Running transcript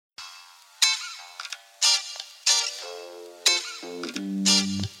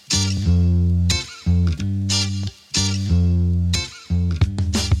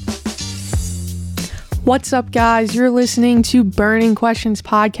What's up, guys? You're listening to Burning Questions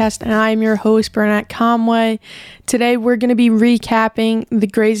Podcast, and I am your host, Burnett Conway. Today, we're going to be recapping the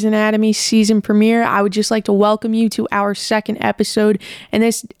Grey's Anatomy season premiere. I would just like to welcome you to our second episode, and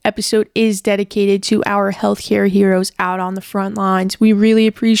this episode is dedicated to our healthcare heroes out on the front lines. We really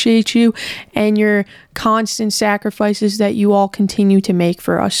appreciate you and your constant sacrifices that you all continue to make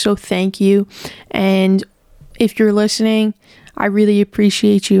for us, so thank you. And if you're listening, I really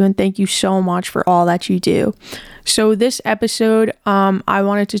appreciate you and thank you so much for all that you do. So this episode, I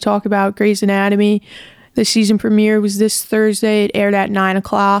wanted to talk about Grey's Anatomy. The season premiere was this Thursday. It aired at 9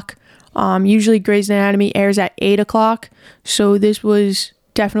 o'clock. Usually Grey's Anatomy airs at 8 o'clock. So this was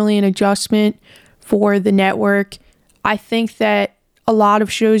definitely an adjustment for the network. I think that a lot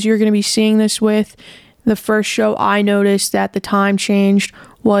of shows you're going to be seeing this with. The first show I noticed that the time changed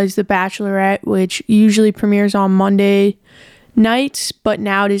was The Bachelorette, which usually premieres on Monday nights, but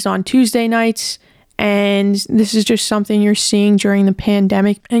now it is on Tuesday nights, and this is just something you're seeing during the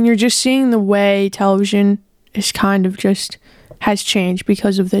pandemic, and you're just seeing the way television is kind of just has changed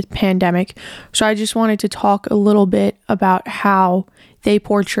because of the pandemic. So I just wanted to talk a little bit about how they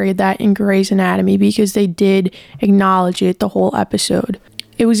portrayed that in Grey's Anatomy, because they did acknowledge it the whole episode.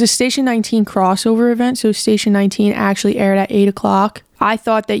 It was a Station 19 crossover event, so Station 19 actually aired at 8 o'clock. I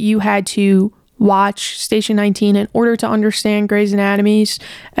thought that you had to watch Station 19 in order to understand Grey's Anatomy's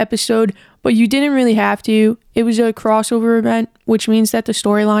episode, but you didn't really have to. It was a crossover event, which means that the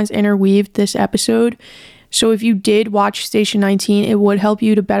storylines interweaved this episode. So if you did watch Station 19, it would help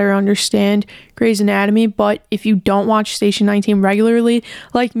you to better understand Grey's Anatomy. But if you don't watch Station 19 regularly,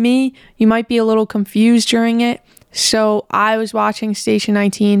 like me, you might be a little confused during it. So I was watching Station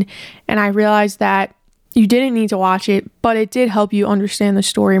 19 and I realized that you didn't need to watch it, but it did help you understand the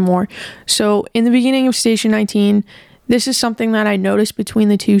story more. So in the beginning of Station 19, this is something that I noticed between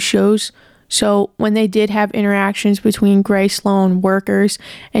the two shows. So when they did have interactions between Grey Sloan workers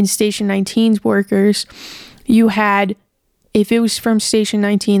and Station 19's workers, you had, if it was from Station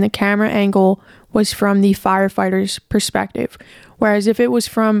 19, the camera angle was from the firefighter's perspective. Whereas if it was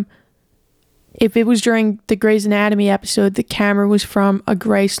during the Grey's Anatomy episode, the camera was from a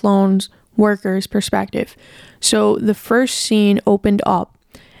Grey Sloan's worker's perspective. So the first scene opened up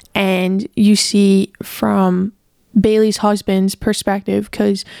and you see from Bailey's husband's perspective,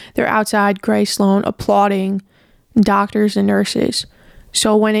 because they're outside Grey Sloan applauding doctors and nurses.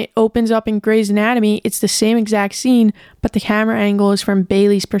 So when it opens up in Grey's Anatomy, it's the same exact scene, but the camera angle is from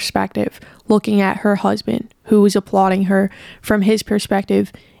Bailey's perspective, looking at her husband, who was applauding her from his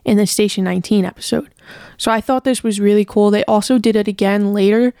perspective in the Station 19 episode. So I thought this was really cool. They also did it again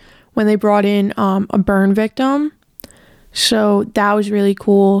later when they brought in a burn victim. So that was really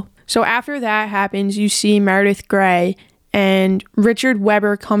cool. So after that happens, you see Meredith Grey, and Richard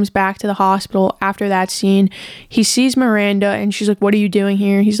Webber comes back to the hospital after that scene. He sees Miranda and she's like, "What are you doing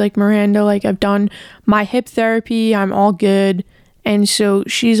here?" He's like, "Miranda, like, I've done my hip therapy. I'm all good." And so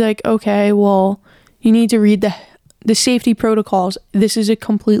she's like, "Okay, well, you need to read the safety protocols. This is a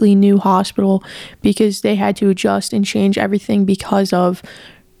completely new hospital because they had to adjust and change everything because of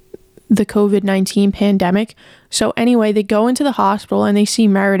the COVID-19 pandemic." So anyway, they go into the hospital and they see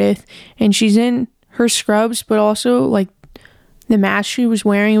Meredith, and she's in her scrubs, but also like the mask she was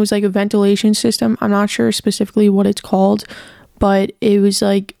wearing, it was like a ventilation system. I'm not sure specifically what it's called, but it was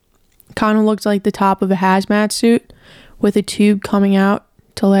like kind of looked like the top of a hazmat suit with a tube coming out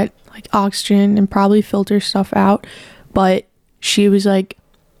to let like oxygen and probably filter stuff out. But she was like,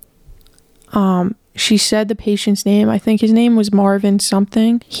 she said the patient's name. I think his name was Marvin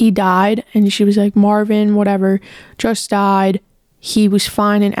something. He died, and she was like, "Marvin, whatever, just died. He was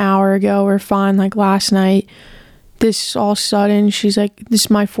fine an hour ago, or fine like last night. This all sudden," she's like, "This is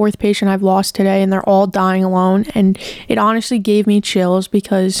my fourth patient I've lost today, and they're all dying alone." And it honestly gave me chills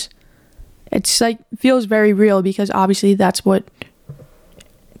because it's like, feels very real, because obviously that's what's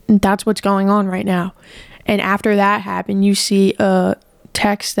going on right now. And after that happened, you see a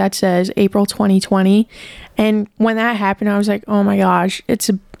text that says April 2020, and when that happened, I was like, oh my gosh, it's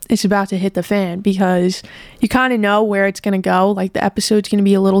about to hit the fan, because you kind of know where it's going to go. Like, the episode's going to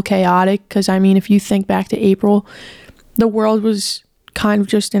be a little chaotic, because I mean, if you think back to April, the world was kind of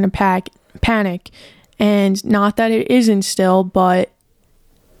just in a panic, and not that it isn't still, but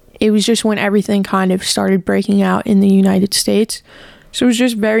it was just when everything kind of started breaking out in the United States. So it was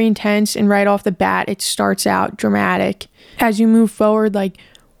just very intense, and right off the bat, it starts out dramatic. As you move forward, like,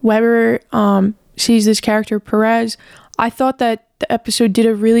 Webber sees this character, Perez. I thought that the episode did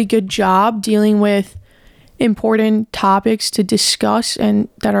a really good job dealing with important topics to discuss and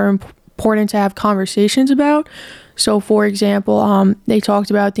that are important to have conversations about. So, for example, they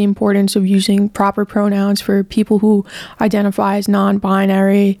talked about the importance of using proper pronouns for people who identify as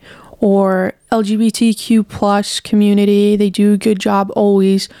non-binary or LGBTQ plus community. They do a good job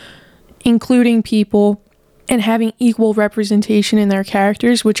always including people and having equal representation in their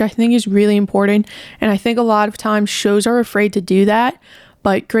characters, which I think is really important. And I think a lot of times shows are afraid to do that,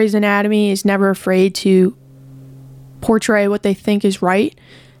 but Grey's Anatomy is never afraid to portray what they think is right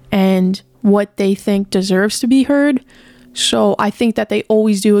and what they think deserves to be heard. So I think that they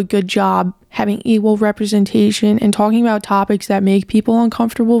always do a good job having equal representation and talking about topics that make people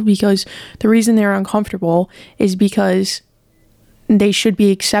uncomfortable, because the reason they're uncomfortable is because they should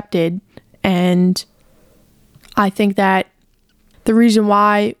be accepted. And I think that the reason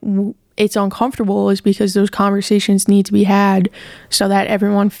why it's uncomfortable is because those conversations need to be had so that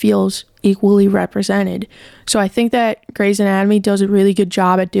everyone feels equally represented. So I think that Grey's Anatomy does a really good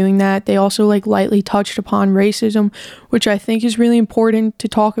job at doing that. They also lightly touched upon racism, which I think is really important to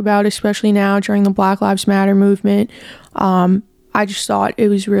talk about, especially now during the Black Lives Matter movement. I just thought it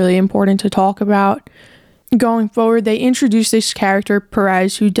was really important to talk about. Going forward, they introduced this character,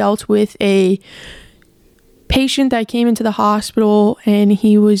 Perez, who dealt with a patient that came into the hospital and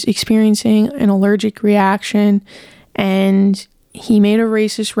he was experiencing an allergic reaction, and he made a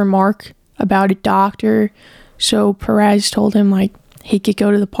racist remark about a doctor. So Perez told him he could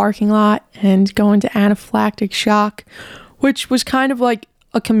go to the parking lot and go into anaphylactic shock, which was kind of a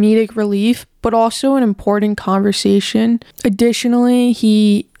comedic relief, but also an important conversation. Additionally,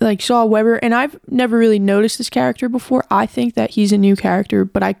 he saw Weber, and I've never really noticed this character before. I think that he's a new character,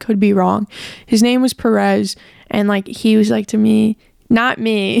 but I could be wrong. His name was Perez, and he was to me, not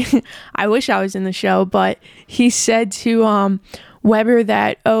me, I wish I was in the show, but he said to Weber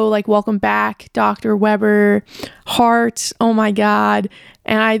that, welcome back, Dr. Weber, hearts, oh my God.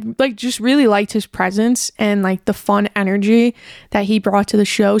 And I just really liked his presence and the fun energy that he brought to the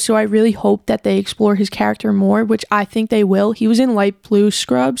show. So I really hope that they explore his character more, which I think they will. He was in Light Blue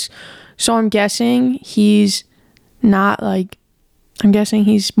Scrubs, so I'm guessing he's not I'm guessing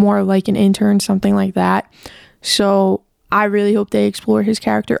he's more an intern, something like that. So I really hope they explore his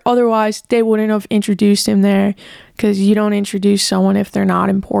character. Otherwise, they wouldn't have introduced him there, because you don't introduce someone if they're not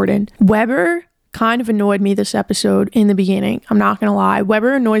important. Weber kind of annoyed me this episode in the beginning. I'm not gonna lie.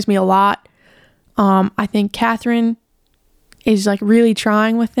 Weber annoys me a lot. I think Catherine is really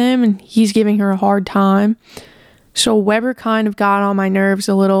trying with him and he's giving her a hard time. So Weber kind of got on my nerves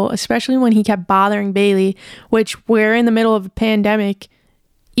a little, especially when he kept bothering Bailey, which we're in the middle of a pandemic,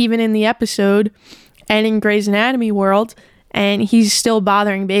 even in the episode and in Grey's Anatomy world, and he's still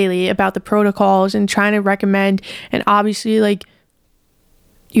bothering Bailey about the protocols and trying to recommend, and obviously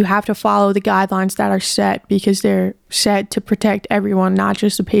you have to follow the guidelines that are set because they're set to protect everyone, not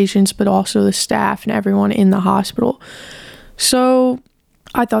just the patients, but also the staff and everyone in the hospital. So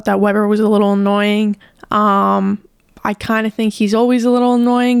I thought that Weber was a little annoying. I kind of think he's always a little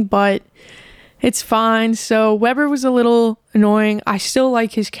annoying, but it's fine. So Weber was a little annoying. I still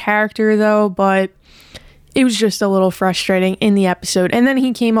like his character though, but it was just a little frustrating in the episode. And then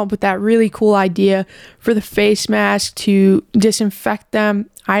he came up with that really cool idea for the face mask to disinfect them.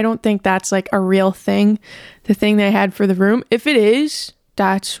 I don't think that's a real thing, the thing they had for the room. If it is,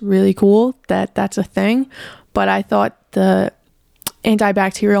 that's really cool that that's a thing. But I thought the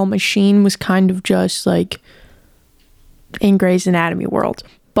antibacterial machine was kind of just in Grey's Anatomy world.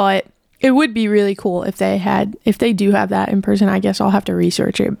 But it would be really cool if they do have that in person. I guess I'll have to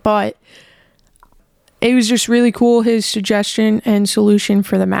research it. But it was just really cool, his suggestion and solution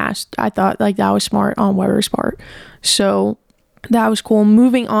for the mask. I thought that was smart on Weber's part. So that was cool.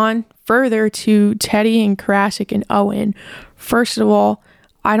 Moving on further to Teddy and Karasik and Owen. First of all,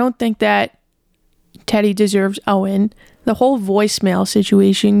 I don't think that Teddy deserves Owen. The whole voicemail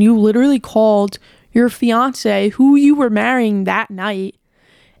situation, you literally called your fiance, who you were marrying that night,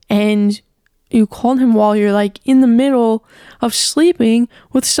 and you called him while you're in the middle of sleeping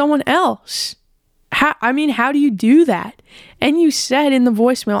with someone else. How do you do that? And you said in the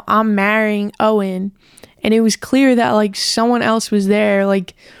voicemail, I'm marrying Owen. And it was clear that someone else was there.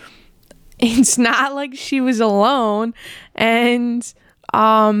 It's not she was alone. And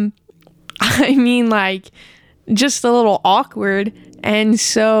just a little awkward. And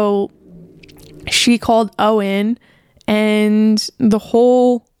so she called Owen, and the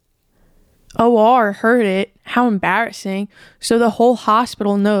whole OR heard it. How embarrassing. So the whole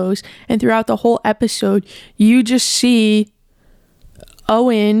hospital knows, and throughout the whole episode you just see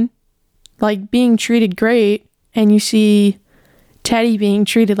Owen being treated great, and you see Teddy being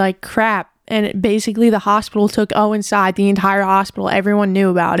treated like crap. and basically the hospital took Owen's side, the entire hospital. Everyone knew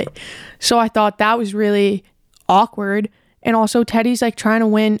about it. So I thought that was really awkward. And also Teddy's like trying to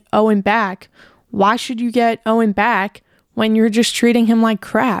win Owen back. Why should you get Owen back when you're just treating him like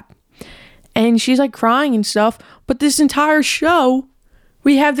crap? And she's like crying and stuff. But this entire show,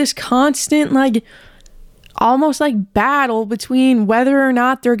 we have this constant like almost like battle between whether or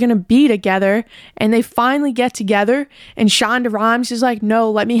not they're gonna be together, and they finally get together, and Shonda Rhimes is like,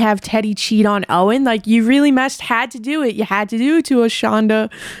 no, let me have Teddy cheat on Owen. Like, you really had to do it. You had to do it to us,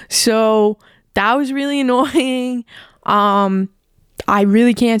 Shonda. So that was really annoying. I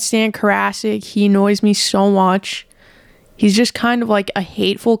really can't stand Karasik. He annoys me so much. He's just kind of like a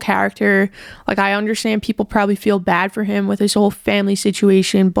hateful character. Like, I understand people probably feel bad for him with his whole family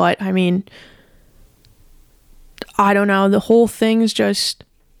situation, but I mean, I don't know. The whole thing is just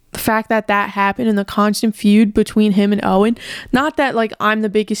the fact that happened and the constant feud between him and Owen. Not that like I'm the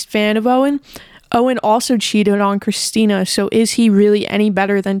biggest fan of Owen. Owen also cheated on Christina. So is he really any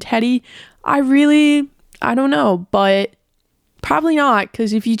better than Teddy? I don't know, but probably not,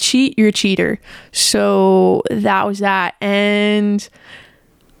 because if you cheat, you're a cheater. So that was that. And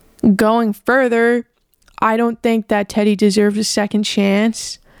going further, I don't think that Teddy deserves a second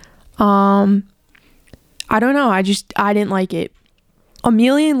chance. I don't know. I didn't like it.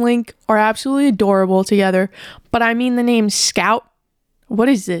 Amelia and Link are absolutely adorable together, but I mean the name Scout. What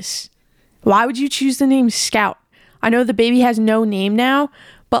is this? Why would you choose the name Scout? I know the baby has no name now,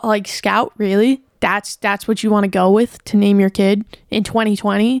 but like Scout, really? That's what you want to go with to name your kid in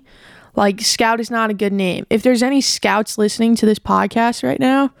 2020? Like, Scout is not a good name. If there's any Scouts listening to this podcast right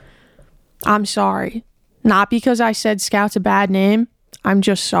now, I'm sorry. Not because I said Scout's a bad name. I'm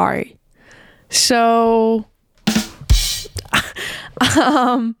just sorry. So,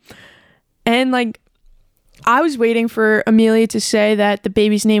 and like, I was waiting for Amelia to say that the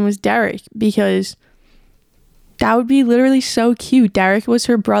baby's name was Derek, because that would be literally so cute. Derek was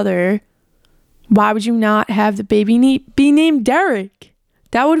her brother. Why would you not have the baby be named Derek?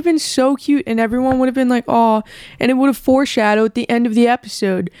 That would have been so cute, and everyone would have been like, "Aw," and it would have foreshadowed the end of the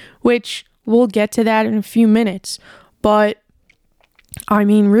episode, which we'll get to that in a few minutes. But, I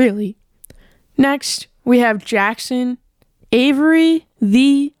mean, really. Next, we have Jackson Avery,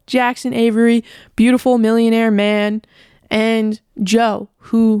 the Jackson Avery, beautiful millionaire man, and Joe,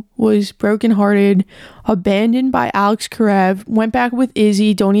 who was brokenhearted, abandoned by Alex Karev, went back with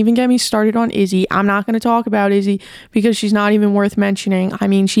Izzy. Don't even get me started on Izzy. I'm not going to talk about Izzy because she's not even worth mentioning. I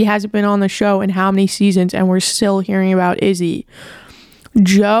mean, she hasn't been on the show in how many seasons, and we're still hearing about Izzy.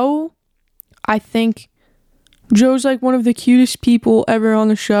 Joe, I think Joe's like one of the cutest people ever on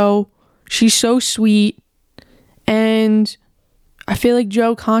the show. She's so sweet, and I feel like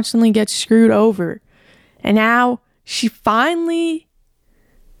Joe constantly gets screwed over. And now she finally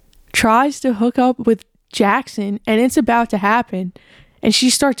tries to hook up with Jackson, and it's about to happen, and she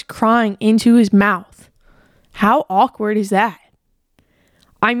starts crying into his mouth. How awkward is that?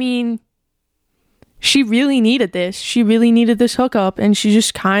 I mean, she really needed this. She really needed this hookup, and she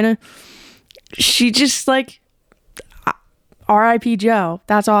just like, R.I.P. Joe.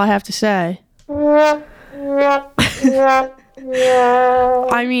 That's all I have to say. I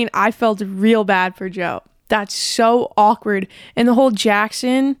mean, I felt real bad for Joe. That's so awkward. And the whole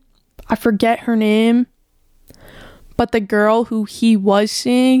Jackson, I forget her name, but the girl who he was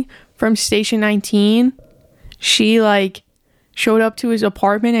seeing from Station 19, she like showed up to his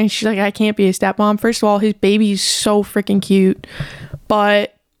apartment, and she's like, I can't be a stepmom. First of all, his baby's so freaking cute,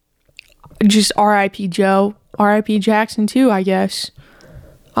 but just R.I.P. Joe. R.I.P. Jackson too, I guess.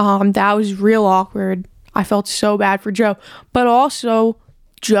 That was real awkward. I felt so bad for Joe. But also,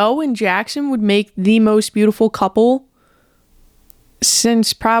 Joe and Jackson would make the most beautiful couple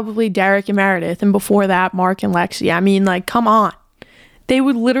since probably Derek and Meredith, and before that, Mark and Lexi. I mean, like, come on. They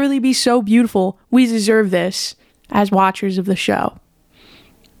would literally be so beautiful. We deserve this as watchers of the show.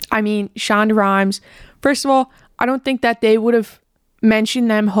 I mean, Shonda Rhimes. First of all, I don't think that they would have mentioned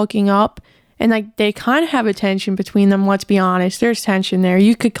them hooking up. And like, they kind of have a tension between them, let's be honest. There's tension there.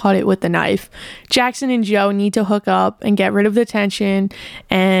 You could cut it with the knife. Jackson and Joe need to hook up and get rid of the tension.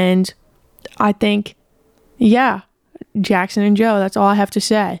 And I think, yeah, Jackson and Joe, that's all I have to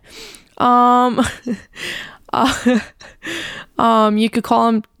say. You could call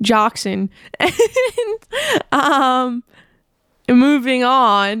him Jockson. And, moving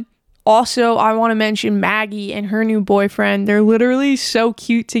on. Also, I want to mention Maggie and her new boyfriend. They're literally so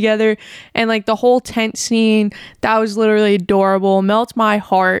cute together. And like the whole tent scene, that was literally adorable. Melts my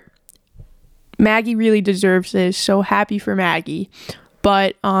heart. Maggie really deserves this. So happy for Maggie.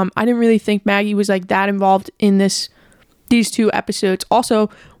 But I didn't really think Maggie was like that involved in these two episodes. Also,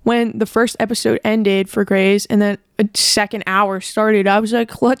 when the first episode ended for Grey's and then a second hour started, I was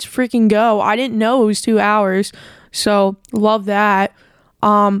like, let's freaking go. I didn't know it was 2 hours. So love that.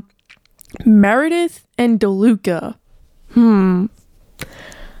 Meredith and DeLuca.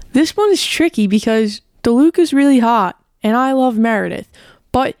 This one is tricky because DeLuca's really hot and I love Meredith.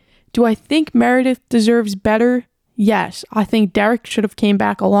 But do I think Meredith deserves better? Yes. I think Derek should have came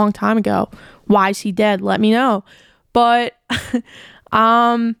back a long time ago. Why is he dead? Let me know. But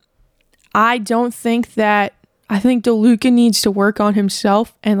I don't think that, I think DeLuca needs to work on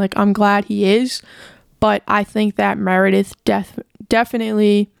himself, and like I'm glad he is, but I think that Meredith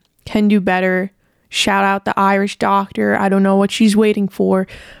definitely can do better. Shout out the Irish doctor. I don't know what she's waiting for,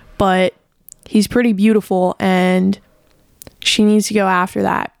 but he's pretty beautiful and she needs to go after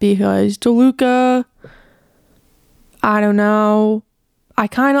that, because DeLuca, I don't know.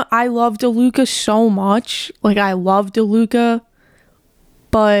 I love DeLuca so much. Like, I love DeLuca,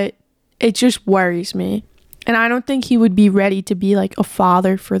 but it just worries me. And I don't think he would be ready to be like a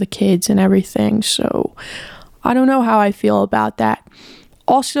father for the kids and everything. So I don't know how I feel about that.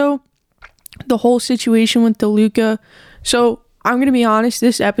 Also, the whole situation with DeLuca. So I'm going to be honest,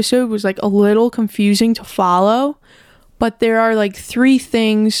 this episode was like a little confusing to follow, but there are like 3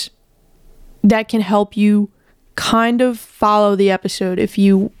 things that can help you kind of follow the episode if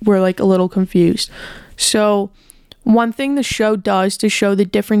you were like a little confused. So one thing the show does to show the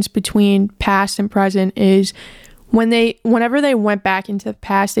difference between past and present is whenever they went back into the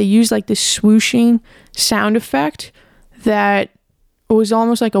past, they used like this swooshing sound effect that was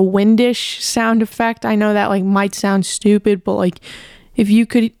almost like a windish sound effect. I know that like might sound stupid, but like if you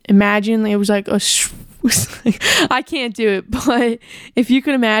could imagine, it was like I can't do it, but if you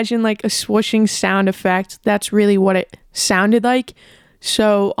could imagine like a swooshing sound effect, that's really what it sounded like.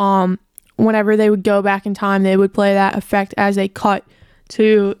 So whenever they would go back in time, they would play that effect as they cut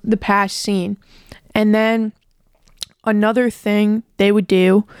to the past scene. And then another thing they would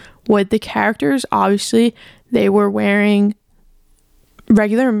do with the characters, obviously they were wearing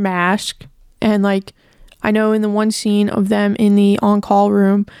regular mask, and like I know in the one scene of them in the on-call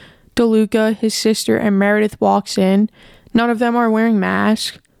room, DeLuca, his sister, and Meredith walks in. None of them are wearing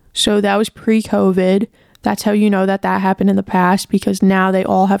masks, so that was pre-COVID. That's how you know that happened in the past, because now they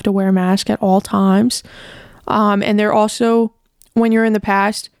all have to wear a mask at all times. And they're also, when you're in the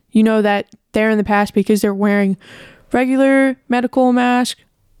past, you know that they're in the past because they're wearing regular medical mask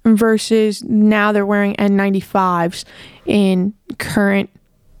versus now they're wearing N95s in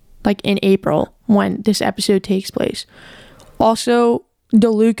April when this episode takes place. Also,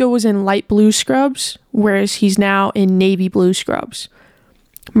 DeLuca was in light blue scrubs, whereas he's now in navy blue scrubs.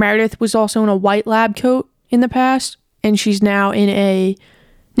 Meredith was also in a white lab coat in the past, and she's now in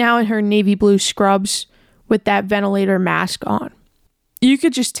her navy blue scrubs with that ventilator mask on. You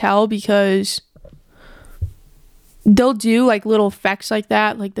could just tell because they'll do like little effects like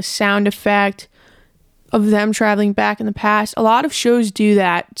that, like the sound effect of them traveling back in the past. A lot of shows do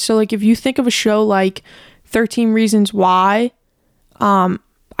that. So like if you think of a show like 13 Reasons Why,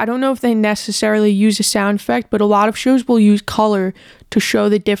 I don't know if they necessarily use a sound effect, but a lot of shows will use color to show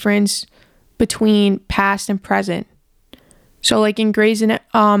the difference between past and present. So like in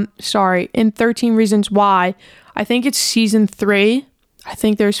in 13 Reasons Why, I think it's season 3. I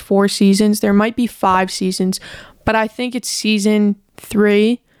think there's 4 seasons. There might be 5 seasons, but I think it's season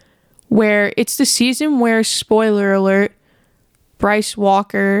 3, where it's the season where, spoiler alert, Bryce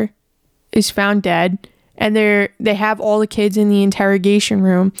Walker is found dead. And they have all the kids in the interrogation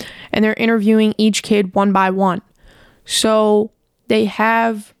room, and they're interviewing each kid one by one. So they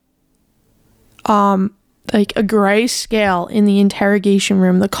have like a gray scale in the interrogation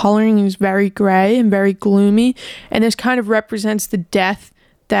room. The coloring is very gray and very gloomy, and this kind of represents the death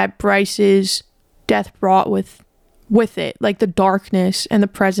that Bryce's death brought with it, like the darkness and the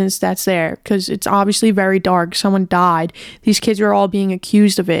presence that's there, because it's obviously very dark. Someone died. These kids are all being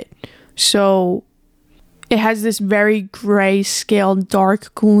accused of it. So it has this very gray scale,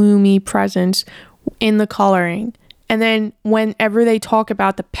 dark, gloomy presence in the coloring. And then whenever they talk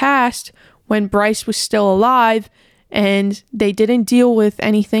about the past, when Bryce was still alive and they didn't deal with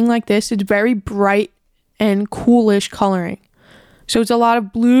anything like this, it's very bright and coolish coloring. So it's a lot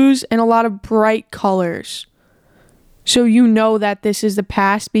of blues and a lot of bright colors. So you know that this is the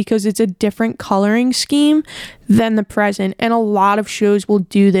past because it's a different coloring scheme than the present. And a lot of shows will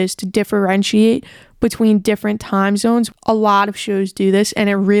do this to differentiate between different time zones. A lot of shows do this, and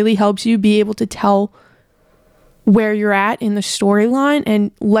it really helps you be able to tell where you're at in the storyline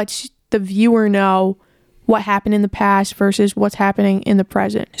and lets the viewer know what happened in the past versus what's happening in the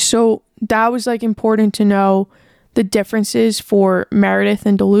present. So that was like important to know the differences for Meredith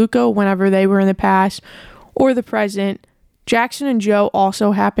and DeLuca whenever they were in the past or the present. Jackson and Joe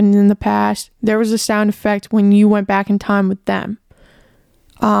also happened in the past. There was a sound effect when you went back in time with them.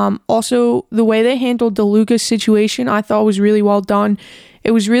 Also, the way they handled DeLuca's situation, I thought was really well done.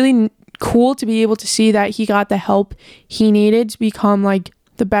 It was really cool to be able to see that he got the help he needed to become like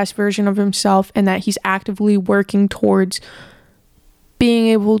the best version of himself, and that he's actively working towards being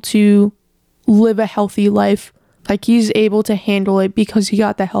able to live a healthy life. Like, he's able to handle it because he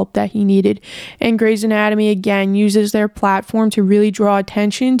got the help that he needed. And Grey's Anatomy, again, uses their platform to really draw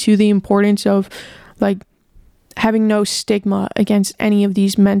attention to the importance of, like, having no stigma against any of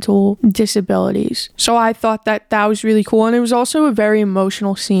these mental disabilities. So I thought that was really cool. And it was also a very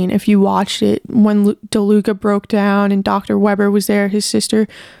emotional scene if you watched it, when DeLuca broke down and Dr. Weber was there, his sister,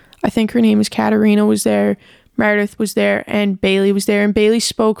 I think her name is Katerina, was there, Meredith was there, and Bailey was there. And Bailey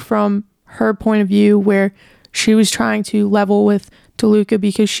spoke from her point of view, where she was trying to level with DeLuca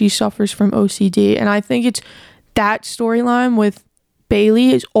because she suffers from OCD. And I think it's that storyline with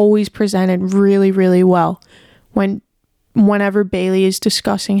Bailey is always presented really, really well. Whenever Bailey is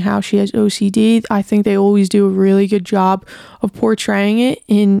discussing how she has OCD, I think they always do a really good job of portraying it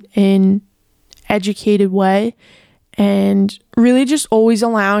in an educated way, and really just always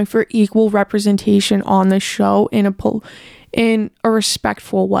allowing for equal representation on the show in a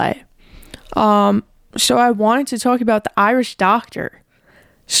respectful way. So I wanted to talk about the Irish doctor.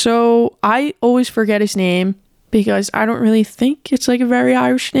 So I always forget his name because I don't really think it's like a very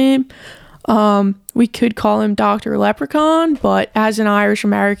Irish name. We could call him Dr. Leprechaun, but as an Irish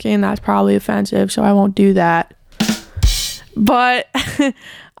American, that's probably offensive, so I won't do that. But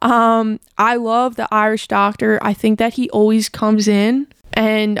I love the Irish doctor. I think that he always comes in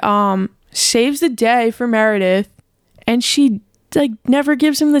and saves the day for Meredith, and she like never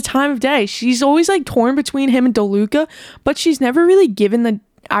gives him the time of day. She's always like torn between him and DeLuca, but she's never really given the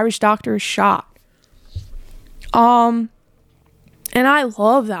Irish doctor a shot. And I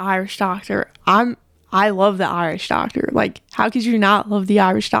love the Irish doctor. I love the Irish doctor. Like, how could you not love the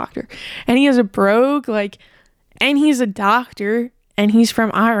Irish doctor? And he has a brogue, like, and he's a doctor, and he's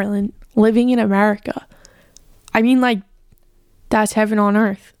from Ireland, living in America. I mean, like, that's heaven on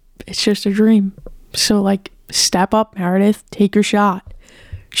earth. It's just a dream. So, like, step up, Meredith. Take your shot.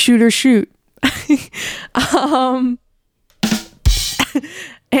 Shoot or shoot.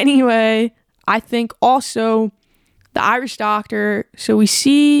 Anyway, I think also the Irish doctor, so we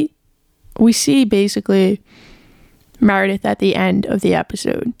see basically Meredith at the end of the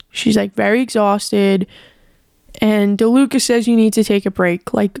episode. She's like very exhausted, and DeLuca says you need to take a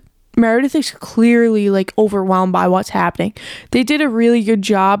break. Like, Meredith is clearly like overwhelmed by what's happening. They did a really good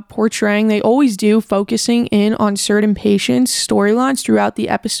job portraying, they always do, focusing in on certain patients' storylines throughout the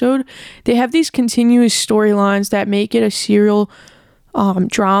episode. They have these continuous storylines that make it a serial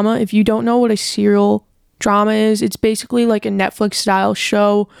drama. If you don't know what a serial drama is, it's basically like a Netflix style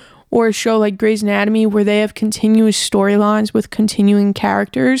show, or a show like Grey's Anatomy, where they have continuous storylines with continuing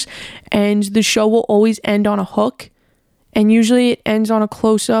characters, and the show will always end on a hook, and usually it ends on a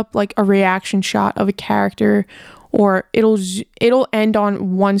close-up, like a reaction shot of a character, or it'll end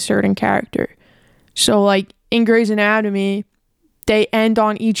on one certain character. So like in Grey's Anatomy, they end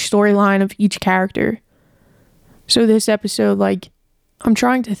on each storyline of each character. So this episode, like, I'm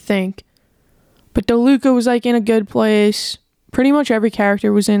trying to think, but DeLuca was like in a good place. Pretty much every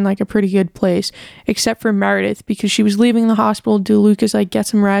character was in like a pretty good place, except for Meredith, because she was leaving the hospital. DeLuca's like, get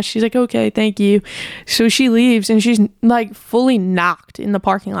some rest. She's like, okay, thank you. So she leaves, and she's like fully knocked in the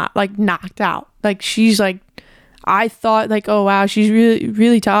parking lot, like knocked out. Like, she's like, I thought like, oh wow, she's really,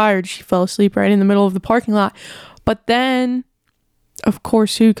 really tired. She fell asleep right in the middle of the parking lot. But then, of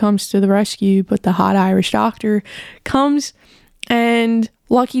course, who comes to the rescue but the hot Irish doctor comes, and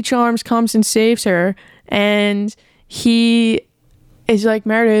Lucky Charms comes and saves her, and he is like,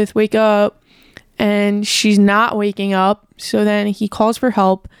 Meredith, wake up, and she's not waking up. So then he calls for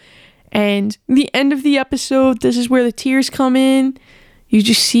help, and the end of the episode, this is where the tears come in. You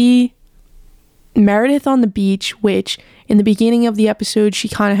just see Meredith on the beach, which in the beginning of the episode, she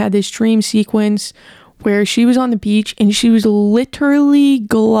kind of had this dream sequence where she was on the beach and she was literally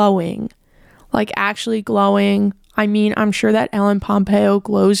glowing, like actually glowing. I mean, I'm sure that Ellen Pompeo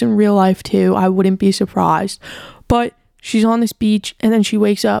glows in real life too. I wouldn't be surprised. But she's on this beach, and then she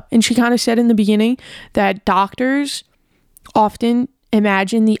wakes up, and she kind of said in the beginning that doctors often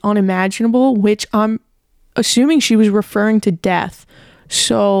imagine the unimaginable, which I'm assuming she was referring to death.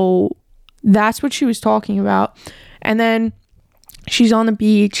 So that's what she was talking about. And then she's on the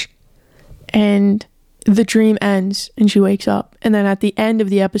beach, and the dream ends and she wakes up. And then at the end of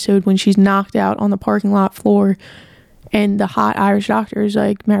the episode, when she's knocked out on the parking lot floor and the hot Irish doctor is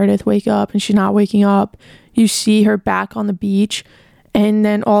like, Meredith, wake up, and she's not waking up, you see her back on the beach, and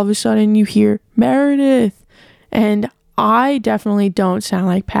then all of a sudden you hear Meredith. And I definitely don't sound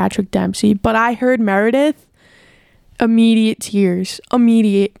like Patrick Dempsey, but I heard Meredith, immediate tears,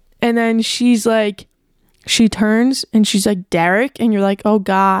 immediate. And then she's like, she turns and she's like, Derek, and you're like, oh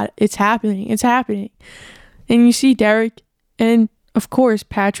God, it's happening. And you see Derek, and of course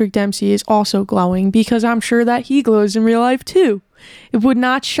Patrick Dempsey is also glowing, because I'm sure that he glows in real life too. It would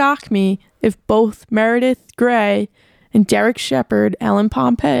not shock me if both Meredith Grey and Derek Shepherd, Ellen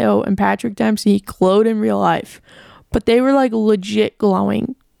Pompeo, and Patrick Dempsey glowed in real life. But they were like legit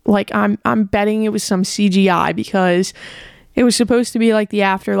glowing. Like I'm betting it was some CGI, because it was supposed to be like the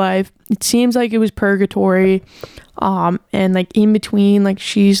afterlife. It seems like it was purgatory. And like in between, like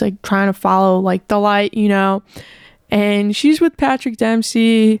she's like trying to follow like the light, you know. And she's with Patrick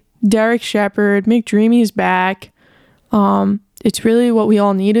Dempsey, Derek Shepherd, McDreamy is back. It's really what we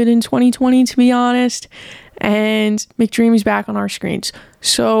all needed in 2020, to be honest. And McDreamy's back on our screens.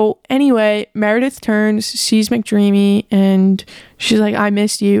 So anyway, Meredith turns, sees McDreamy, and she's like, I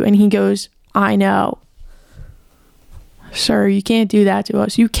missed you. And he goes, I know. Sir, you can't do that to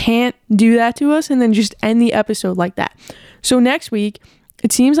us. You can't do that to us and then just end the episode like that. So next week,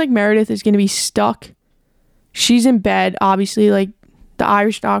 it seems like Meredith is going to be stuck. She's in bed, obviously, like the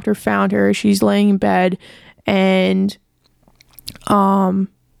Irish doctor found her. She's laying in bed, and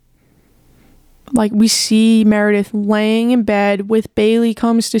like we see Meredith laying in bed with Bailey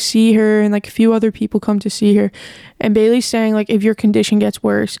comes to see her, and like a few other people come to see her, and Bailey's saying like, if your condition gets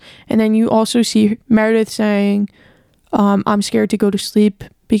worse. And then you also see Meredith saying, I'm scared to go to sleep,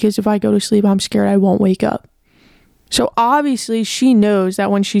 because if I go to sleep, I'm scared I won't wake up. So obviously she knows that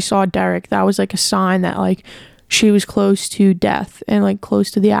when she saw Derek, that was like a sign that like she was close to death and like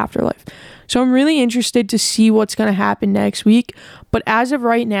close to the afterlife. So I'm really interested to see what's going to happen next week. But as of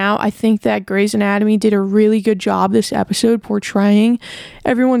right now, I think that Grey's Anatomy did a really good job this episode portraying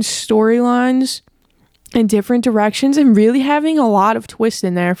everyone's storylines in different directions and really having a lot of twists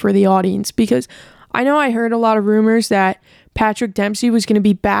in there for the audience, because I know I heard a lot of rumors that Patrick Dempsey was going to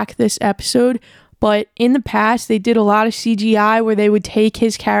be back this episode, but in the past, they did a lot of CGI where they would take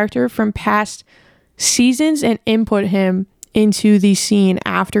his character from past seasons and input him into the scene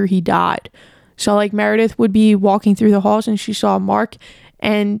after he died. So like Meredith would be walking through the halls and she saw Mark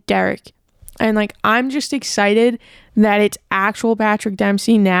and Derek. And like, I'm just excited that it's actual Patrick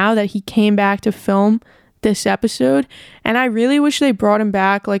Dempsey now that he came back to film this episode. And I really wish they brought him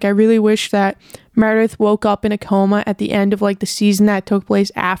back. Like, I really wish that Meredith woke up in a coma at the end of like the season that took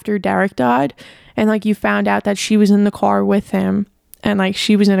place after Derek died, and like you found out that she was in the car with him and like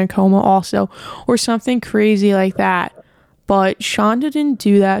she was in a coma also, or something crazy like that. But Shonda didn't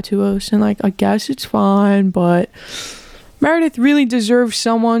do that to us, and like I guess it's fine. But Meredith really deserves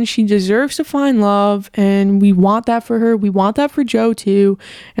someone. She deserves to find love, and we want that for her. We want that for Joe too,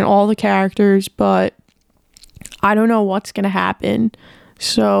 and all the characters. But I don't know what's going to happen.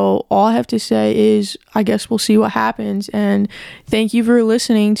 So all I have to say is I guess we'll see what happens. And thank you for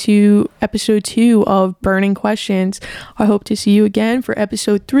listening to episode 2 of Burning Questions. I hope to see you again for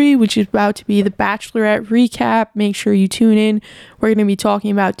episode 3, which is about to be the Bachelorette recap. Make sure you tune in. We're going to be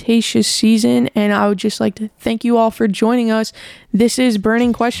talking about Tayshia's season. And I would just like to thank you all for joining us. This is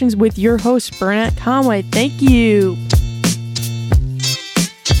Burning Questions with your host, Bernadette Conway. Thank you.